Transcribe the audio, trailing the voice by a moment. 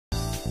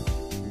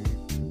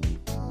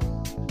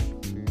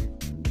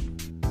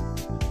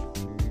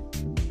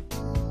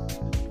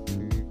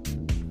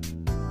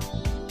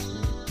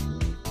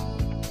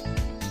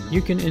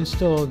You can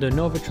install the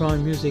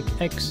Novotron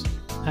MusicX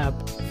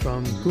app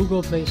from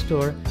Google Play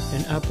Store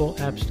and Apple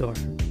App Store.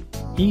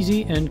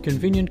 Easy and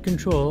convenient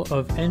control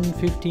of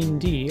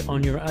N15D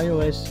on your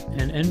iOS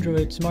and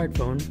Android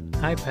smartphone,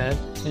 iPad,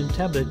 and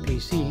tablet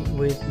PC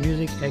with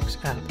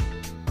MusicX app.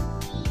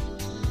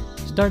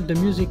 Start the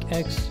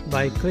MusicX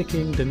by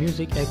clicking the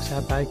MusicX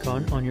app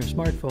icon on your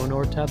smartphone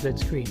or tablet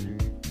screen.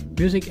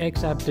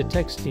 MusicX app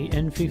detects the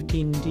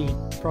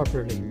N15D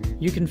properly.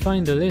 You can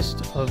find the list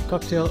of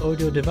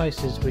cocktailAudio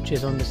devices which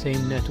is on the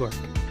same network.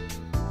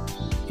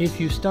 If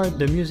you start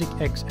the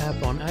MusicX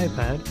app on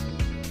iPad,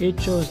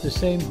 it shows the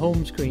same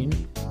home screen,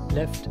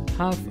 left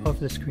half of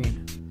the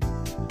screen.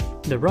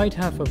 The right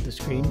half of the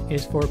screen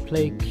is for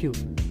play cue.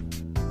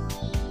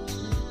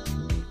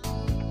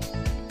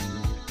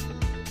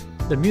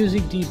 The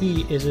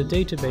MusicDB is a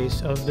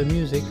database of the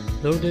music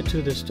loaded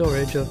to the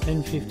storage of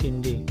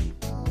N15D.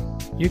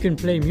 You can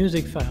play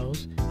music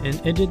files and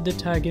edit the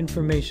tag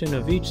information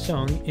of each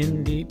song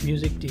in the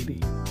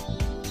MusicDB.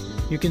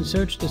 You can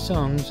search the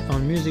songs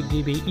on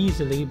MusicDB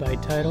easily by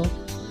title,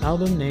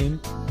 album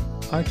name,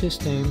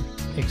 artist name,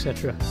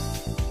 etc.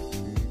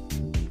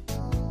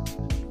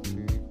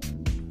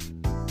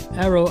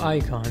 Arrow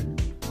icon.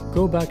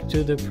 Go back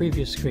to the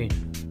previous screen.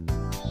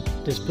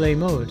 Display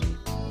mode.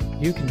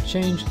 You can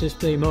change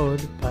display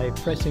mode by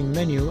pressing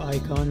menu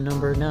icon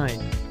number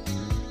 9.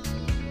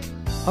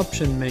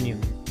 Option menu.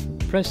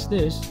 Press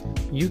this,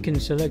 you can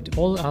select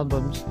all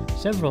albums,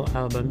 several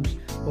albums,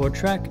 or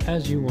track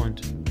as you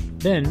want.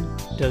 Then,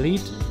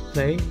 delete,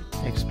 play,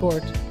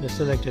 export the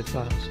selected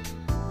files.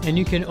 And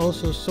you can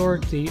also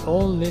sort the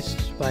all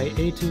lists by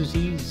A to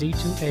Z, Z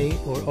to A,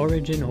 or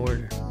origin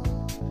order.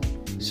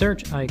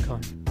 Search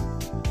icon.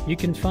 You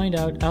can find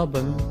out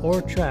album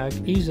or track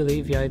easily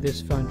via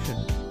this function.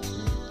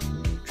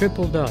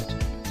 Triple dot.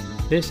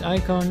 This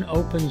icon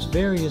opens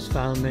various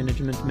file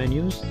management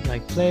menus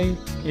like play,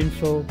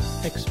 info,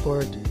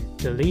 export,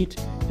 delete,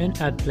 and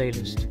add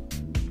playlist.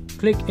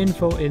 Click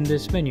info in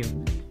this menu.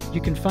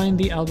 You can find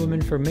the album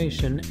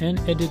information and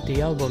edit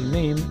the album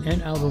name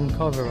and album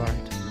cover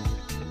art.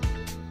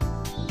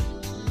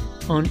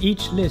 On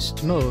each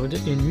list mode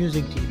in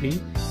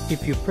MusicDB,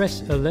 if you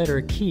press a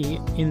letter key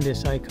in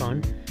this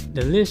icon,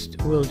 the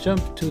list will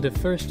jump to the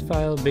first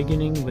file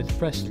beginning with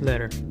pressed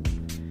letter.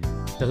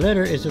 The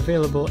letter is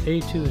available A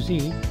to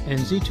Z and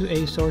Z to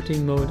A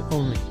sorting mode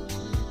only.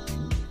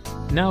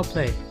 Now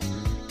play.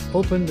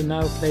 Open the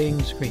now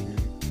playing screen.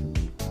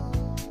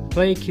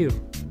 Play cue.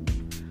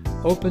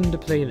 Open the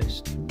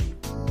playlist.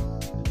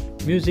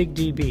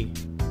 MusicDB.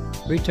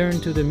 Return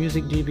to the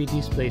MusicDB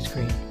display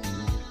screen.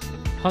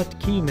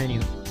 Hotkey menu.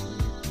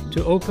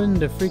 To open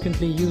the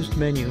frequently used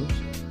menus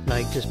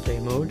like display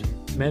mode,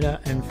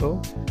 meta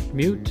info,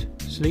 mute,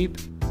 sleep,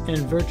 and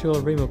virtual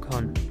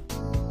remocon.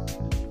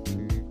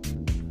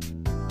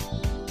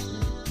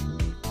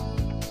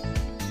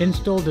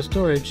 Install the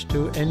storage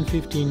to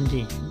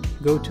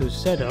N15D. Go to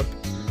Setup,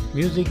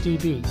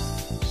 MusicDB,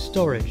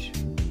 Storage,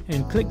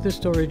 and click the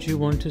storage you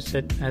want to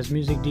set as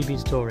MusicDB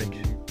storage.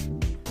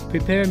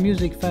 Prepare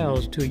music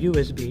files to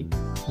USB,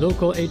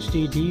 local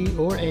HDD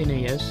or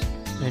NAS,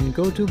 and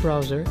go to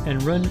browser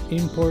and run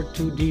import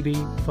to DB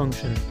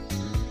function.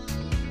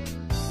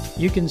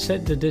 You can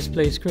set the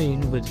display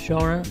screen with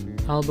genre,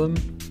 album,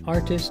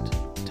 artist,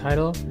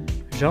 title,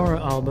 genre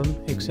album,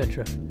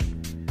 etc.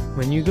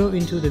 When you go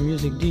into the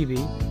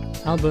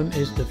MusicDB, album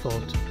is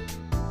default.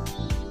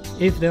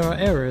 If there are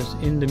errors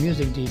in the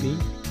MusicDB,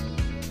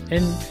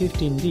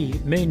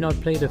 N15D may not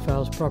play the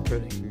files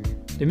properly.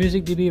 The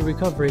MusicDB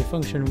recovery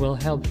function will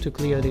help to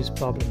clear these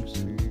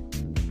problems.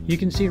 You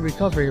can see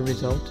recovery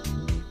result.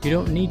 You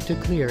don't need to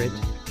clear it.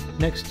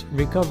 Next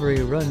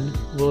recovery run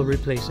will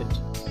replace it.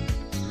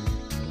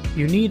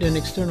 You need an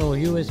external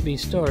USB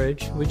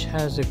storage which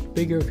has a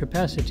bigger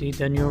capacity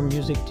than your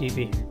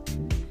MusicDB.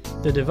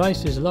 The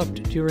device is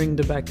locked during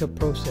the backup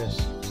process.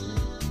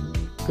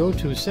 Go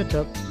to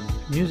Setup,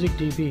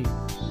 MusicDB,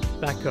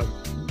 Backup.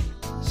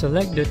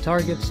 Select the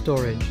target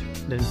storage,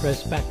 then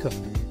press Backup.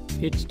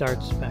 It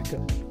starts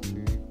backup.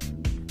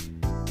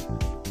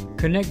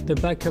 Connect the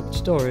backup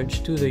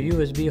storage to the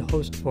USB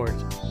host port.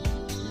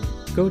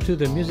 Go to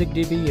the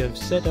MusicDB of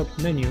Setup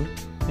menu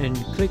and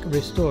click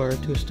Restore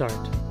to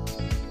start.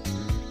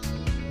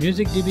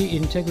 MusicDB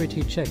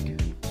Integrity Check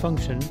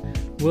function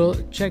will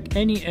check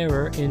any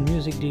error in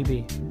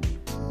MusicDB.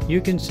 You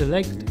can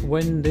select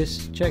when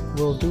this check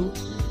will do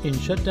in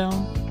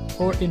shutdown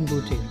or in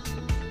booting.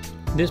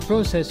 This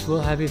process will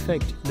have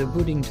effect the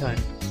booting time.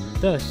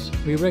 Thus,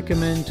 we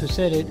recommend to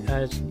set it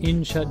as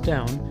in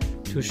shutdown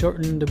to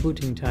shorten the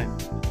booting time.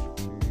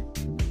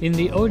 In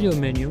the audio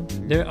menu,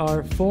 there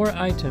are 4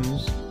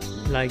 items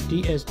like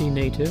DSD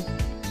native,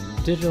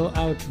 digital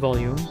out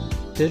volume,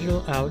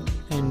 digital out,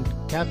 and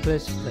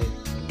capless play.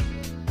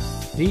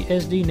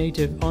 DSD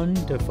native on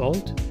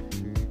default.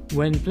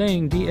 When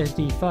playing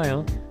DSD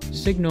file,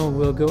 signal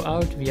will go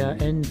out via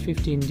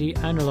N15D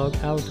analog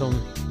out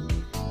only.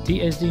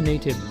 DSD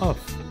native off.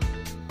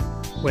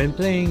 When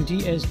playing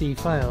DSD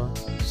file,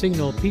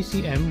 signal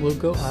PCM will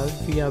go out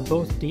via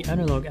both the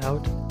analog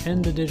out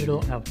and the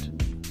digital out.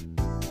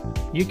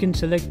 You can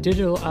select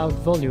digital out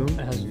volume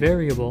as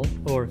variable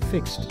or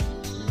fixed.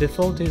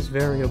 Default is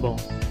variable.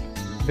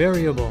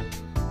 Variable.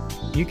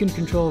 You can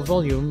control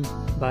volume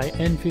by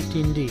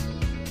N15D.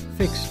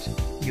 Fixed.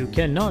 You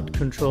cannot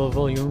control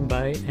volume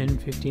by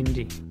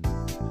N15D.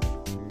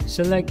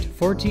 Select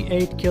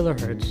 48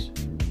 kHz.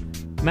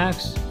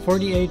 Max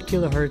 48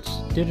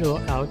 kHz digital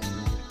out.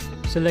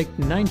 Select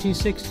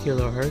 96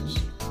 kHz.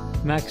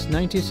 Max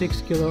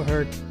 96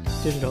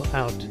 kHz digital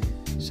out.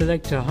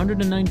 Select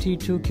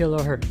 192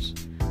 kHz.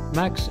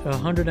 Max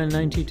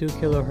 192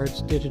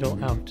 kHz digital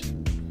out.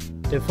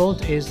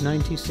 Default is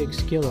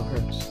 96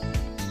 kHz.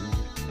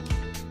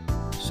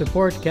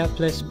 Support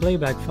gapless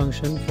playback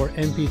function for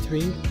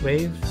MP3,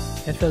 WAV,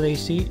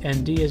 FLAC,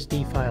 and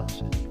DSD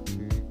files.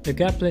 The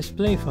gapless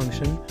play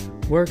function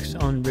works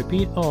on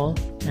repeat all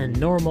and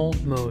normal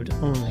mode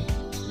only.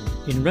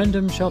 In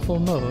random shuffle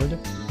mode,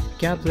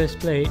 gapless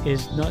play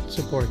is not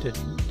supported.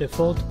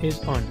 Default is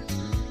on.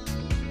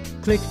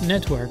 Click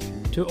Network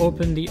to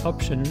open the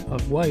option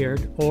of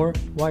wired or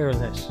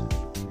wireless.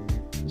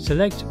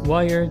 Select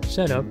Wired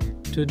Setup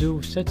to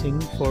do setting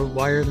for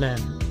wired LAN.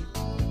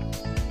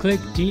 Click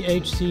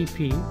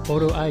DHCP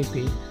Auto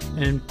IP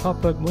and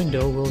pop-up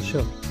window will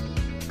show.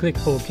 Click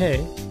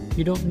OK.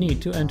 You don't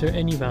need to enter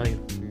any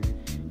value.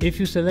 If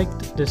you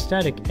select the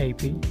static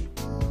IP,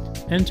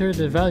 enter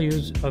the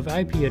values of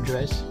IP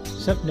address,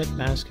 subnet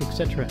mask,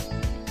 etc.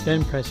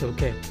 Then press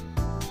OK.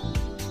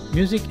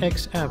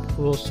 MusicX app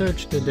will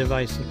search the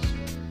devices.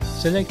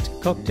 Select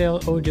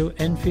cocktailAudio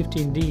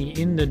N15D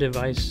in the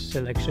device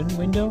selection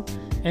window,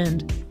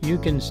 and you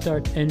can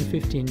start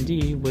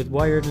N15D with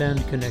wired LAN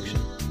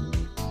connection.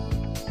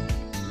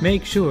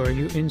 Make sure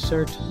you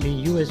insert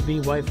the USB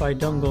Wi-Fi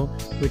dongle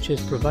which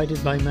is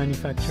provided by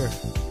manufacturer.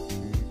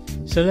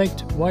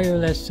 Select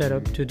Wireless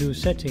Setup to do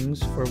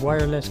settings for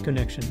wireless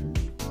connection.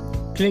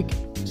 Click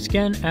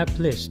Scan App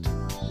List,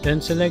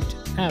 then select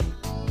App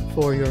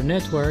for your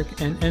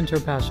network and enter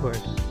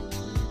password.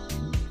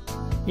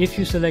 If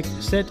you select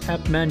Set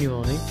App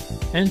manually,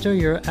 enter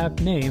your app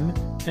name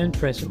and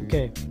press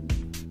OK.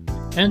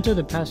 Enter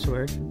the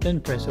password, then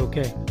press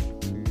OK.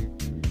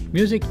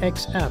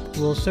 MusicX app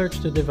will search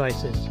the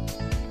devices.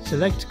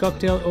 Select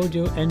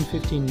cocktailAudio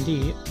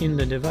N15D in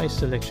the device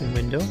selection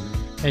window,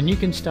 and you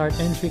can start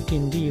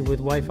N15D with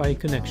Wi-Fi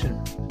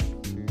connection.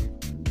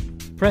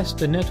 Press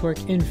the network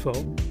info.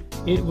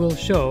 It will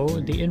show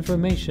the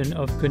information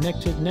of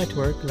connected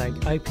network like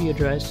IP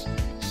address,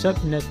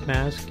 subnet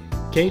mask,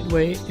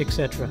 gateway,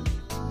 etc.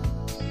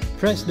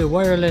 Press the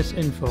wireless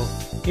info.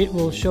 It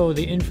will show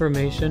the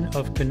information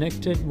of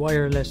connected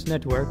wireless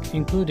network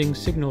including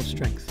signal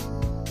strength.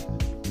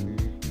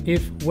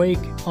 If Wake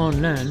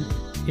on LAN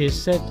is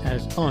set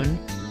as on,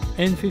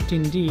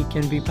 N15D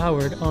can be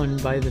powered on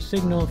by the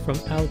signal from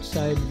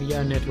outside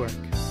via network.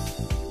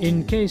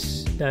 In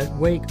case that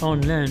Wake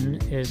on LAN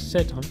is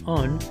set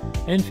on,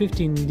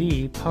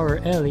 N15D power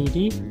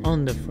LED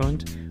on the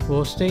front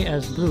will stay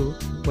as blue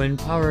when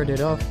powered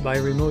it off by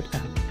remote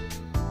app.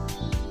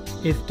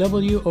 If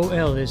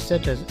WOL is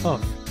set as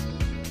off,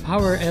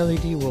 power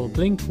LED will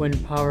blink when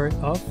powered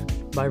off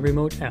by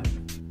remote app.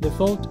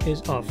 Default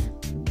is off.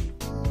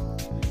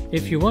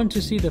 If you want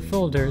to see the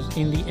folders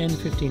in the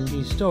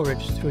N15D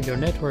storage through your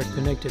network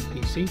connected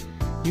PC,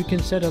 you can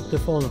set up the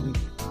following.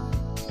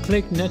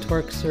 Click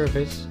Network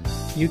Service.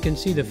 You can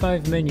see the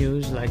 5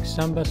 menus like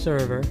Samba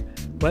Server,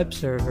 Web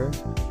Server,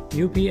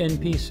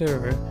 UPnP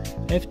Server,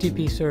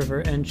 FTP Server,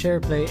 and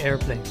SharePlay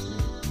AirPlay.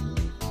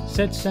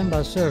 Set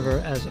Samba Server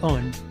as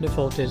on,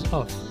 default is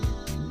off.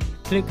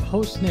 Click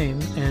Host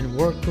Name and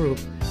Workgroup,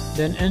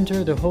 then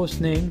enter the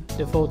host name,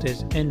 default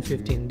is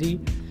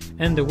N15D,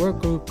 and the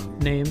workgroup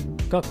name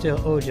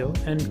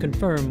cocktailAudio and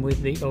confirm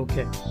with the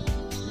OK.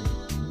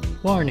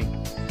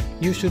 Warning: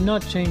 you should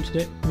not change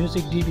the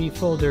MusicDB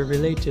folder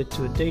related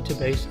to a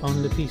database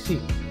on the PC.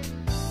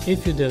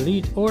 If you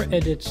delete or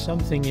edit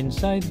something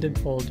inside the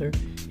folder,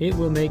 it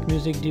will make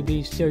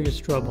MusicDB serious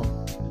trouble.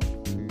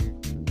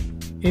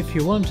 If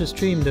you want to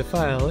stream the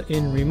file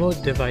in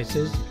remote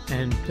devices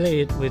and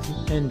play it with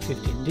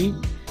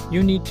N15D,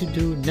 you need to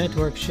do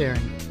network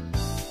sharing.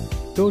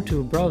 Go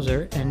to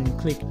Browser and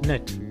click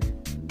Net,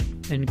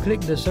 and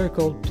click the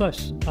circled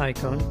plus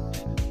icon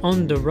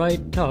on the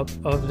right top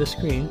of the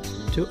screen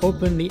to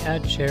open the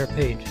Add Share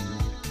page.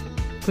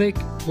 Click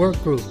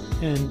Workgroup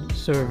and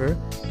Server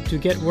to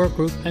get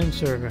Workgroup and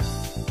Server.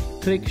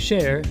 Click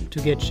Share to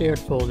get shared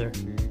folder,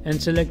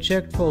 and select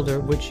shared folder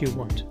which you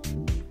want.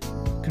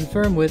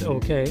 Confirm with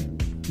OK.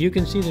 You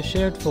can see the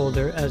shared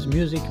folder as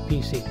Music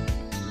PC.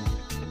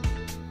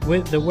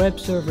 With the Web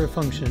Server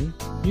function,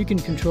 you can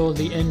control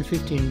the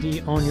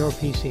N15D on your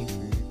PC.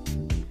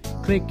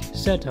 Click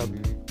Setup,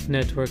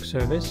 Network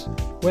Service,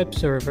 Web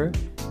Server,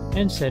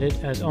 and set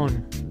it as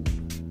on.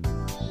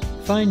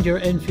 Find your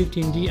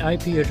N15D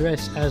IP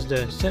address as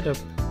the Setup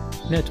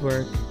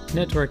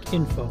Network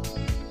Info.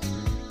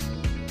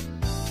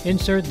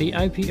 Insert the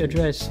IP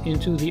address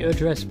into the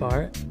address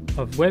bar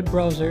of web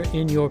browser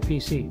in your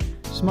PC,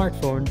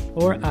 smartphone,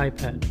 or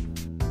iPad.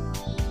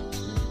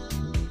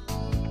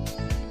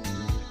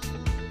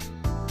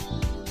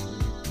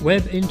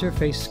 Web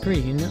interface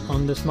screen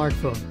on the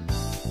smartphone.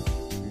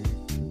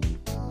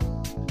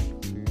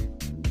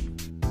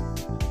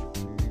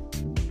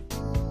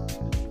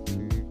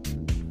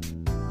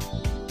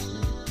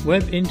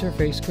 Web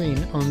interface screen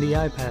on the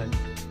iPad.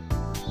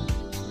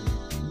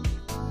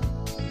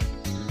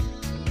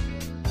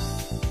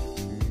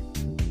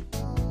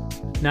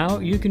 Now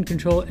you can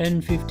control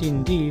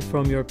N15D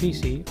from your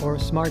PC or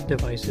smart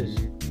devices.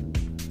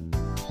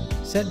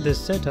 Set the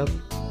setup,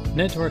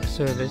 network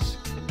service,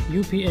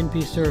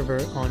 UPnP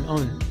server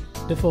on.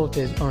 Default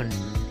is on.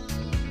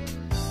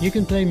 You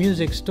can play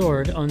music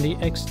stored on the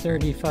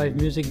X35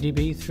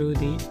 MusicDB through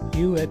the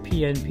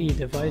UPnP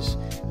device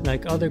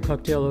like other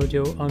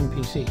cocktailAudio on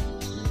PC.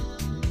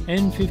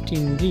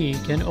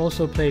 N15D can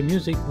also play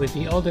music with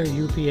the other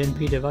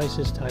UPnP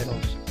devices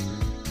titles.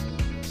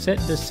 Set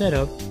the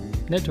setup,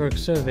 network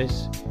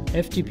service,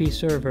 FTP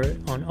server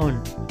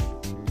on.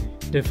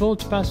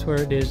 Default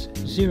password is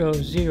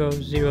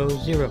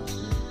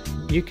 0000.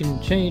 You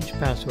can change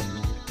password.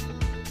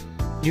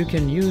 You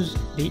can use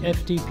the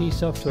FTP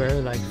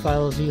software like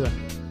FileZilla.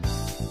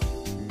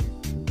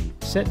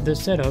 Set the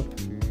setup,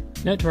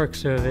 network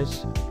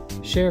service,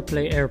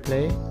 SharePlay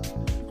AirPlay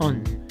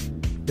on.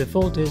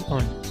 Default is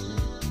on.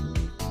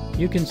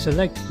 You can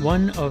select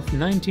one of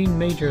 19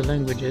 major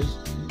languages,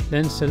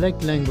 then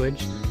select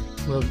language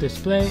will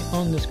display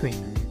on the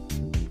screen.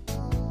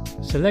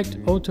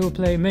 Select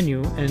autoplay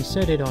menu and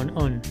set it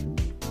on.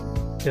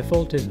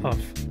 Default is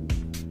off.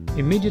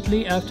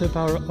 Immediately after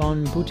power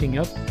on booting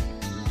up,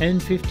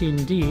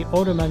 N15D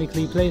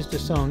automatically plays the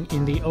song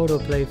in the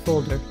autoplay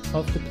folder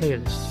of the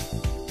playlist.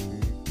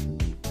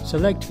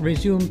 Select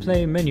resume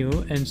play menu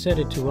and set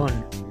it to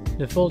on.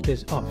 Default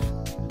is off.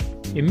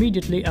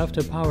 Immediately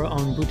after power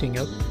on booting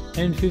up,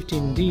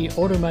 N15D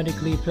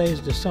automatically plays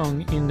the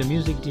song in the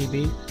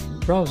MusicDB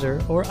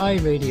browser or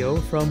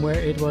iRadio from where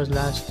it was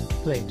last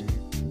played.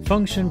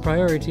 Function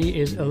priority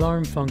is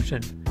alarm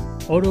function,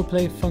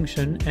 autoplay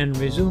function and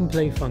resume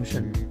play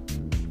function.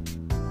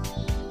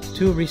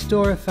 To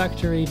restore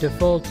factory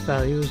default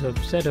values of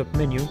setup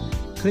menu,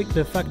 click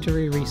the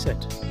factory reset.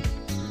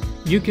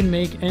 You can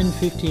make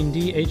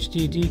N15D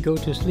HDD go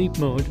to sleep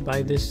mode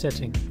by this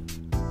setting.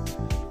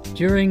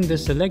 During the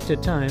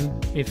selected time,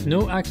 if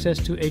no access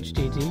to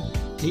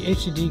HDD, the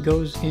HDD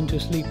goes into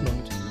sleep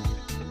mode.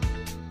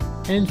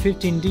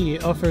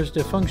 N15D offers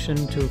the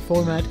function to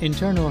format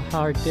internal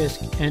hard disk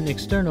and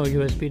external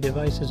USB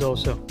devices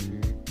also.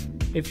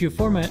 If you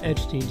format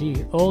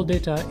HDD, all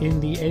data in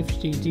the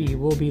HDD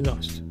will be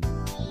lost.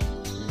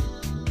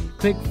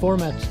 Click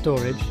Format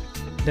Storage,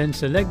 then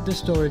select the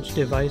storage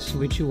device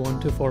which you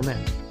want to format.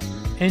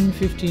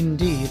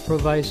 N15D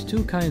provides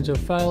two kinds of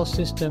file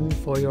system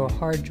for your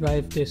hard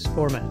drive disk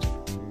format.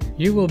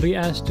 You will be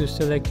asked to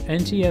select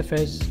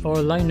NTFS or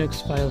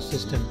Linux file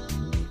system.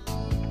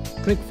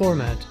 Click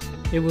Format.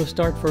 It will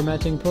start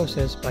formatting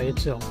process by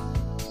itself.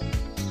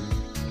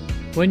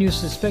 When you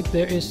suspect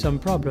there is some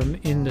problem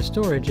in the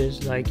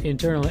storages like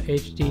internal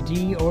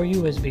HDD or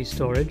USB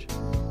storage,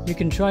 you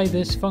can try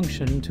this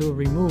function to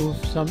remove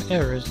some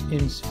errors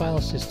in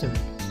file system.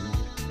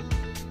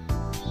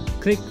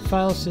 Click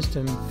File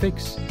System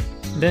Fix,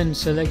 then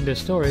select the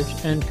storage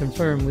and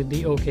confirm with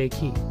the OK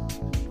key.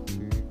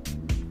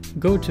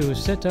 Go to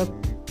Setup,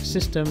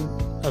 System,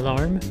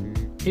 Alarm.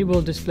 It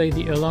will display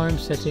the alarm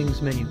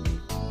settings menu.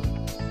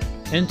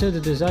 Enter the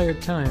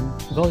desired time,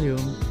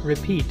 volume,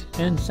 repeat,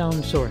 and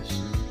sound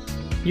source.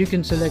 You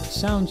can select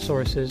sound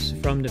sources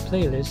from the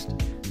playlist,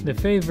 the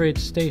favorite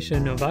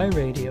station of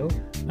iRadio,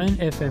 and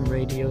FM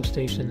radio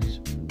stations.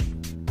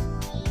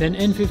 Then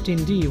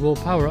N15D will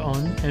power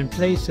on and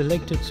play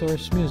selected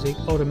source music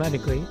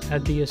automatically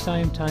at the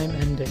assigned time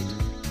and date.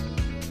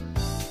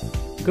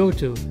 Go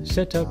to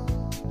Setup,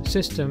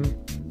 System,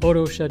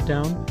 Auto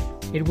Shutdown.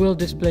 It will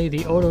display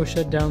the Auto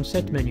Shutdown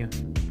set menu.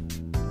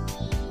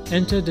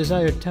 Enter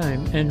desired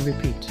time and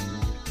repeat.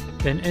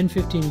 Then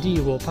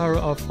N15D will power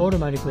off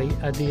automatically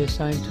at the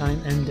assigned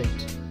time and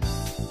date.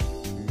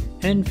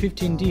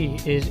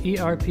 N15D is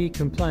ERP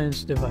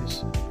compliance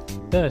device.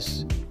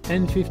 Thus,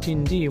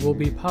 N15D will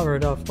be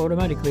powered off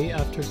automatically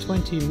after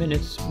 20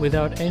 minutes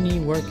without any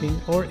working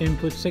or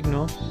input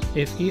signal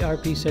if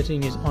ERP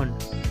setting is on.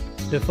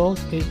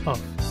 Default is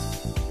off.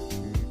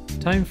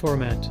 Time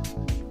format.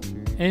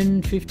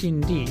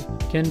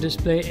 N15D can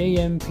display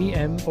AM,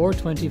 PM or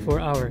 24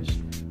 hours.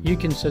 You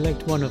can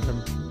select one of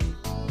them.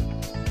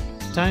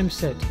 Time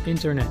set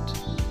Internet.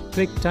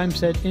 Click Time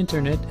set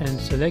Internet and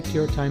select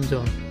your time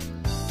zone.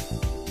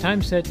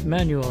 Time set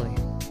manually.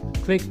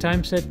 Click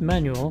Time set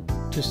Manual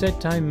to set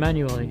time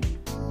manually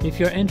if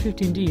your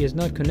N15D is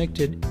not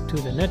connected to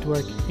the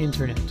network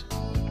internet.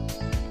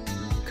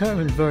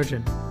 Current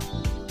version.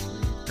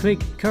 Click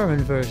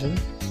Current version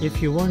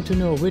if you want to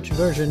know which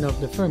version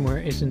of the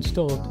firmware is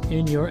installed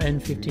in your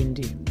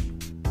N15D.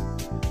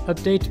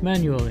 Update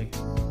manually.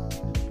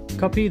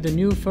 Copy the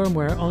new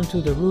firmware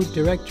onto the root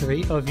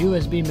directory of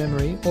USB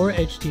memory or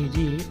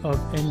HDD of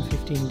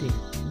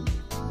N15D.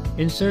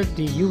 Insert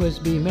the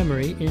USB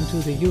memory into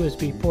the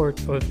USB port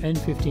of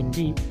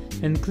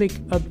N15D and click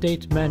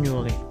Update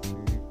manually.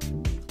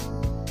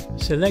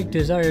 Select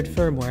desired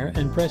firmware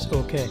and press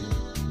OK.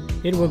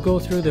 It will go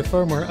through the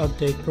firmware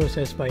update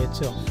process by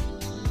itself.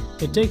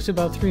 It takes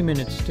about 3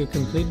 minutes to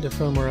complete the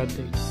firmware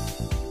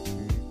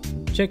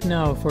update. Check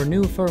now for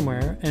new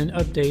firmware and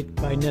update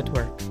by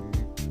network.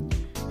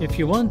 If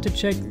you want to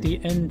check the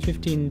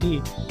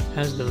N15D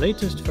has the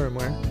latest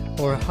firmware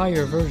or a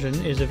higher version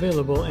is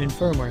available in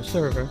firmware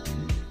server,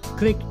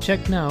 click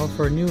Check Now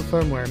for new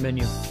firmware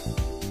menu.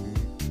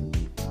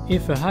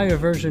 If a higher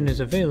version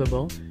is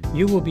available,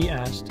 you will be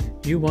asked,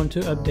 you want to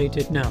update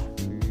it now.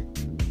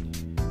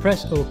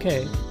 Press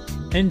OK.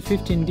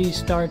 N15D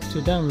starts to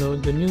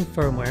download the new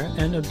firmware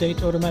and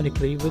update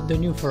automatically with the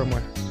new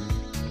firmware.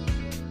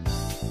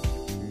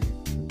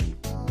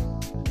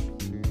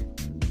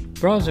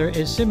 Browser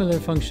is similar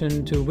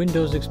function to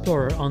Windows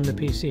Explorer on the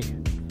PC.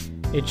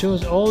 It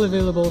shows all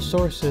available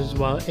sources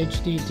while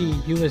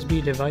HDD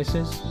USB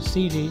devices,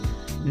 CD,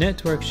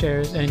 network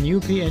shares and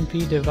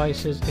UPnP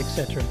devices,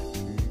 etc.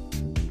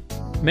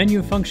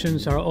 Menu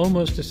functions are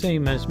almost the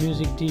same as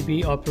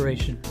MusicDB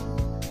operation.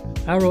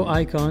 Arrow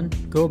icon,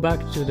 go back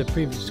to the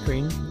previous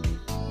screen.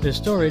 The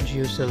storage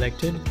you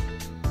selected.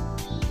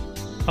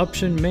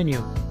 Option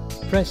menu.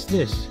 Press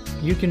this.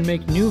 You can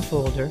make new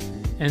folder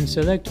and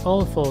select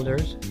all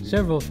folders,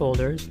 several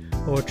folders,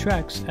 or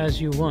tracks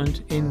as you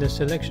want in the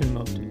selection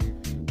mode.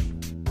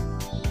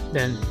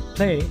 Then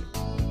play,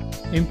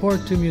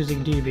 import to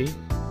MusicDB,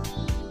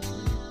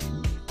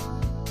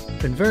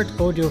 convert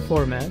audio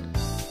format,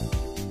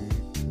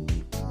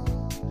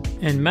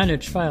 and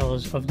manage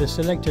files of the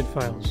selected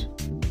files.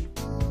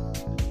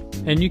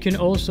 And you can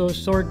also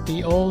sort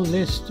the all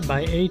list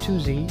by A to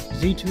Z,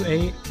 Z to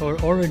A,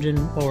 or origin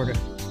order.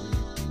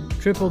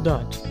 Triple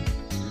dot.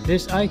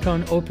 This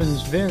icon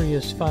opens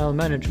various file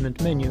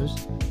management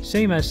menus,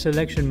 same as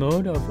selection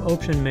mode of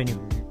option menu.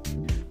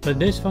 But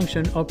this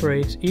function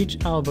operates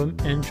each album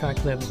and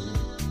track level.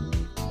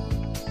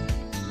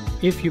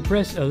 If you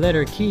press a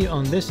letter key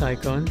on this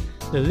icon,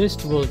 the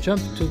list will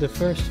jump to the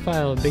first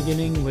file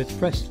beginning with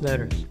pressed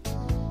letters.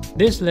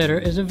 This letter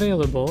is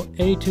available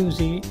A to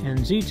Z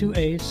and Z to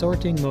A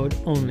sorting mode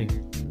only.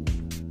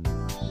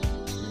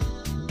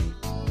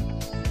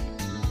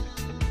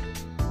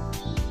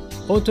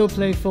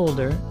 Autoplay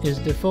folder is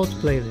default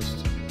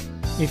playlist.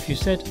 If you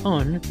set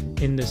on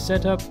in the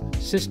Setup,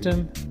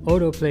 System,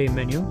 Autoplay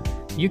menu,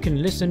 you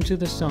can listen to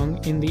the song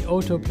in the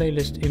auto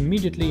playlist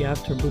immediately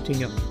after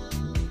booting up.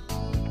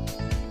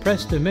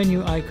 Press the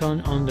menu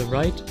icon on the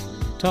right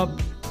top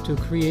to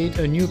create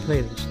a new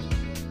playlist.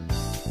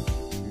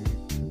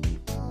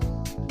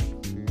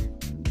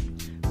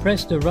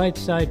 Press the right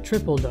side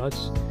triple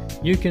dots.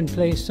 You can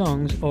play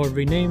songs or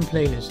rename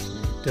playlist,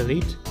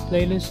 delete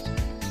playlist,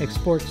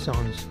 export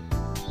songs.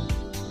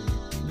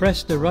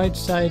 Press the right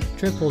side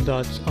triple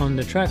dots on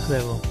the track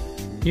level.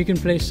 You can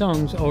play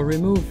songs or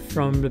remove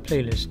from the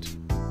playlist.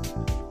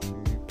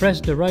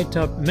 Press the right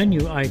top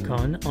menu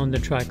icon on the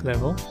track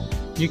level.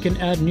 You can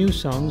add new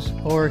songs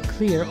or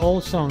clear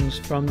all songs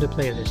from the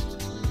playlist.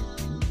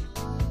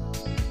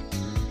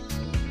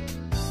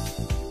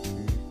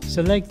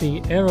 Select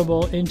the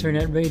Arable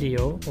Internet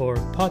Radio or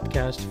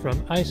Podcast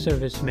from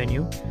iService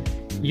menu.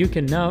 You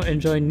can now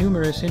enjoy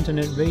numerous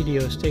internet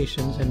radio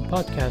stations and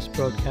podcast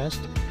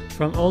broadcasts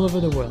from all over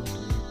the world.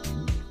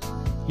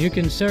 You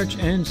can search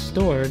and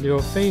store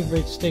your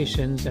favorite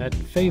stations at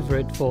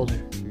Favorite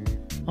folder.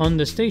 On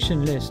the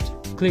station list,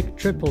 click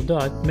triple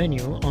dot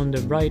menu on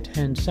the right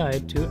hand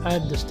side to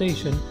add the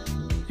station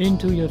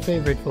into your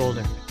favorite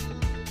folder.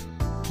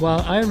 While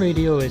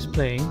iRadio is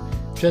playing,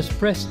 just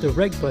press the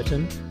rec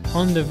button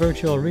on the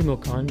virtual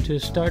remote to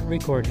start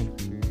recording.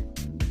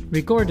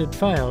 Recorded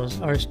files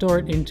are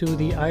stored into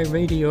the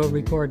iRadio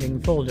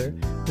recording folder,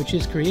 which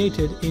is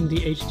created in the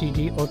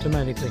HDD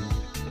automatically.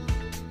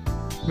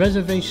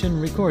 Reservation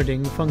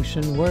recording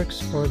function works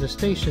for the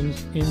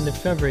stations in the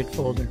favorite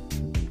folder.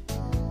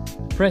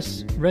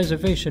 Press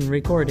Reservation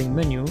Recording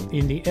menu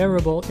in the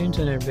Arable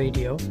Internet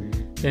Radio,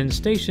 then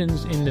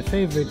stations in the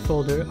favorite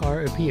folder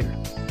are appear.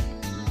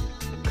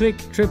 Click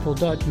triple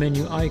dot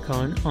menu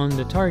icon on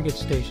the target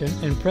station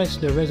and press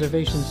the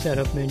Reservation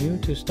Setup menu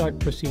to start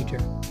procedure.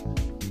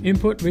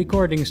 Input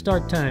recording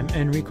start time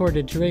and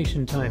recorded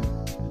duration time.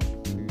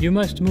 You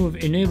must move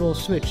Enable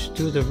switch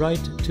to the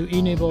right to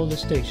enable the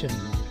station.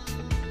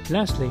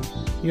 Lastly,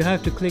 you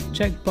have to click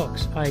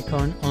checkbox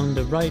icon on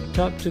the right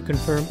top to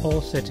confirm all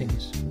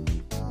settings.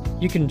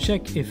 You can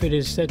check if it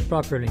is set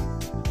properly.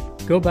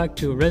 Go back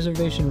to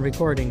Reservation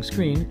Recording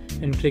screen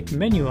and click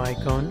Menu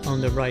icon on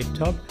the right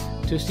top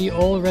to see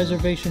all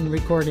reservation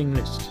recording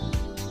lists.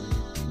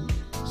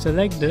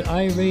 Select the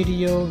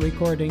iRadio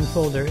recording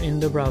folder in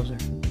the browser.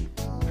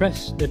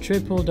 Press the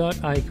triple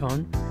dot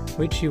icon,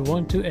 which you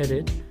want to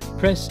edit,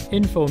 press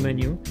Info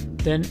menu,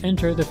 then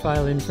enter the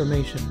file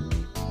information.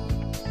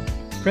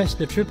 Press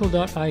the triple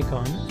dot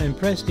icon and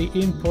press the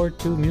Import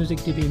to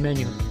MusicDB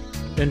menu,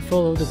 then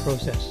follow the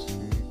process.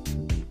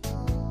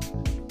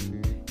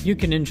 You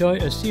can enjoy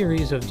a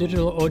series of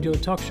digital audio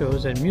talk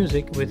shows and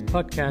music with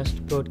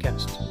podcast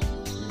broadcast.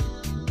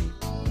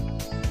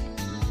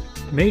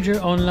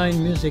 Major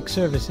online music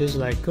services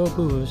like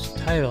Qobuz,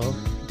 Tidal,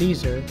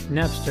 Deezer,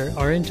 Napster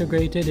are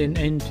integrated in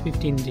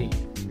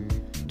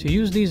N15D. To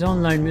use these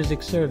online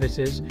music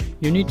services,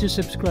 you need to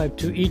subscribe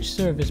to each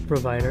service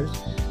provider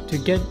to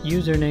get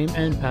username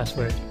and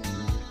password.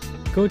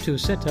 Go to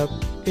Setup,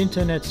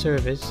 Internet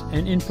Service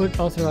and input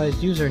authorized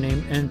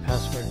username and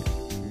password.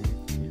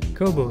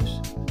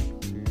 Qobuz.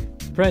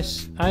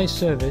 Press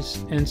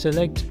iService and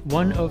select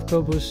one of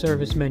Qobuz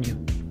service menu.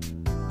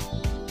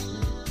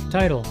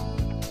 Tidal.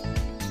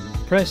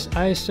 Press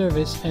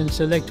iService and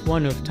select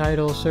one of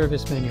Tidal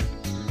service menu.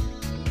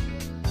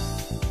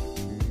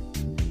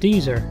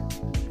 Deezer.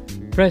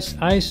 Press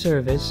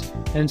iService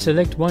and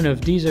select one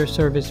of Deezer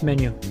service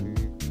menu.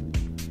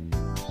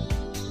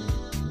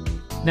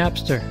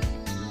 Napster.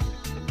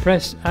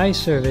 Press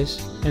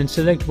iService and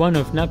select one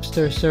of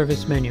Napster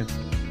service menu.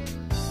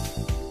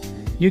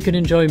 You can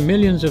enjoy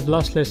millions of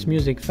lossless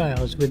music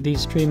files with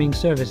these streaming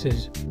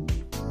services.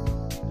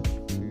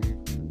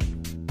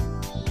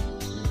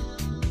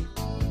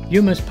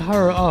 You must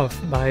power off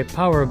by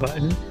power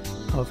button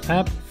of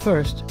app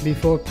first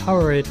before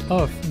power it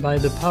off by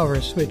the power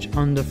switch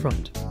on the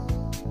front.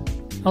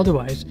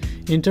 Otherwise,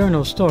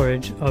 internal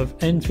storage of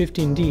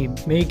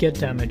N15D may get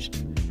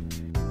damaged.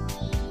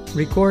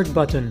 Record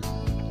button.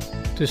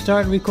 To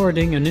start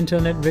recording an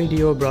internet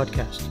radio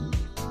broadcast.